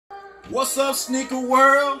What's up, sneaker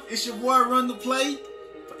world? It's your boy Run the Play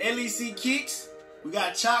for LEC Kicks. We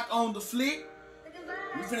got Chalk on the flick.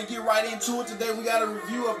 We're finna get right into it today. We got a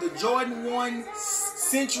review of the Jordan 1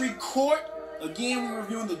 Century Court. Again, we're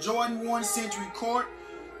reviewing the Jordan 1 Century Court.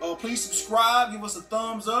 Please subscribe, give us a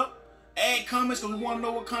thumbs up, add comments because we want to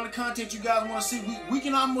know what kind of content you guys want to see. We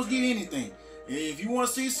can almost get anything. If you want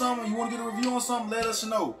to see something, you want to get a review on something, let us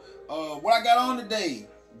know. What I got on today: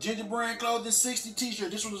 Jenger brand clothing 60 t-shirt.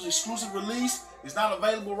 This was an exclusive release. It's not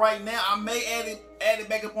available right now. I may add it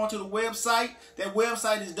back up onto the website. That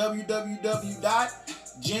website is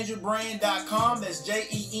www.jengerbrand.com. That's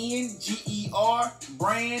Jenger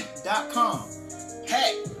brand.com.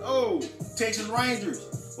 Hat. Oh, Texas Rangers.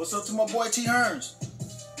 What's up to my boy T. Hearns?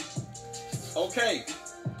 Okay.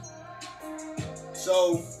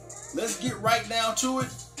 So let's get right down to it.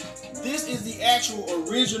 This is the actual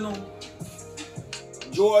original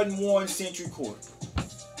Jordan 1 Century Court.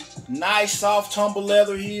 Nice soft tumble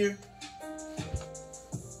leather here.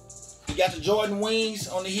 You got the Jordan wings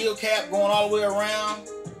on the heel cap going all the way around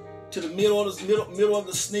to the middle of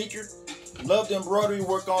the sneaker. Love the embroidery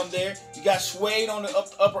work on there. You got suede on the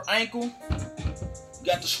upper ankle. You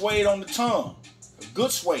got the suede on the tongue. A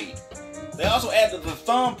good suede. They also added the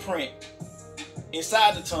thumb print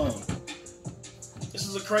inside the tongue. This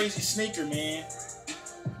is a crazy sneaker, man.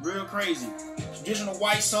 Real crazy. Traditional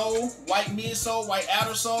white sole, white midsole, white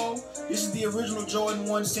outer sole. This is the original Jordan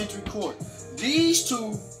 1 Century Court. These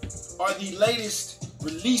two are the latest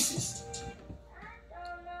releases.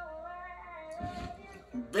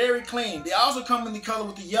 Very clean. They also come in the color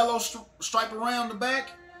with the yellow stripe around the back.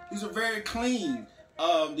 These are very clean.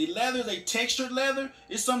 The leather is a textured leather.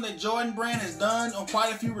 It's something that Jordan brand has done on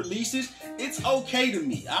quite a few releases. It's okay to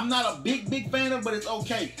me. I'm not a big fan of, but it's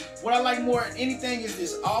okay. What I like more than anything is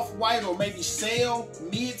this off-white or maybe sail,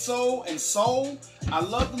 midsole, and sole. I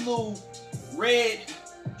love the little red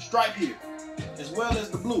stripe here, as well as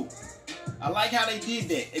the blue. I like how they did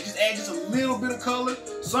that. It just adds just a little bit of color.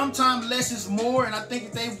 Sometimes less is more, and I think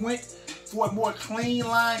if they went for a more clean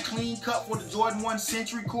line, clean cut for the Jordan 1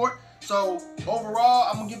 Century Court. So overall,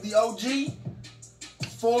 I'm gonna give the OG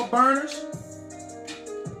 4 burners.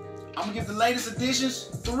 I'm gonna give the latest editions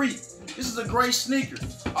 3. This is a great sneaker.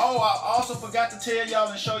 Oh, I also forgot to tell y'all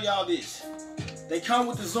and show y'all this. They come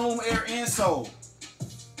with the Zoom Air insole.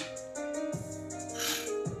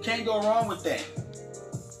 Can't go wrong with that.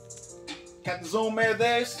 Got the Zoom Air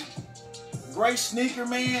there. Great sneaker,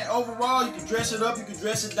 man. Overall, you can dress it up, you can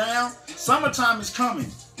dress it down. Summertime is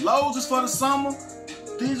coming. Lows is for the summer.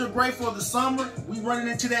 These are great for the summer. We running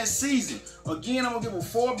into that season. Again, I'm gonna give a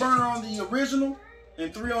 4 burner on the original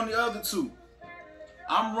and 3 on the other 2.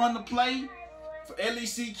 I'm Run the Play for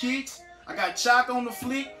LEC Kicks. I got Chalk on the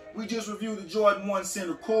flick. We just reviewed the Jordan 1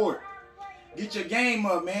 Center Court. Get your game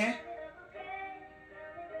up, man.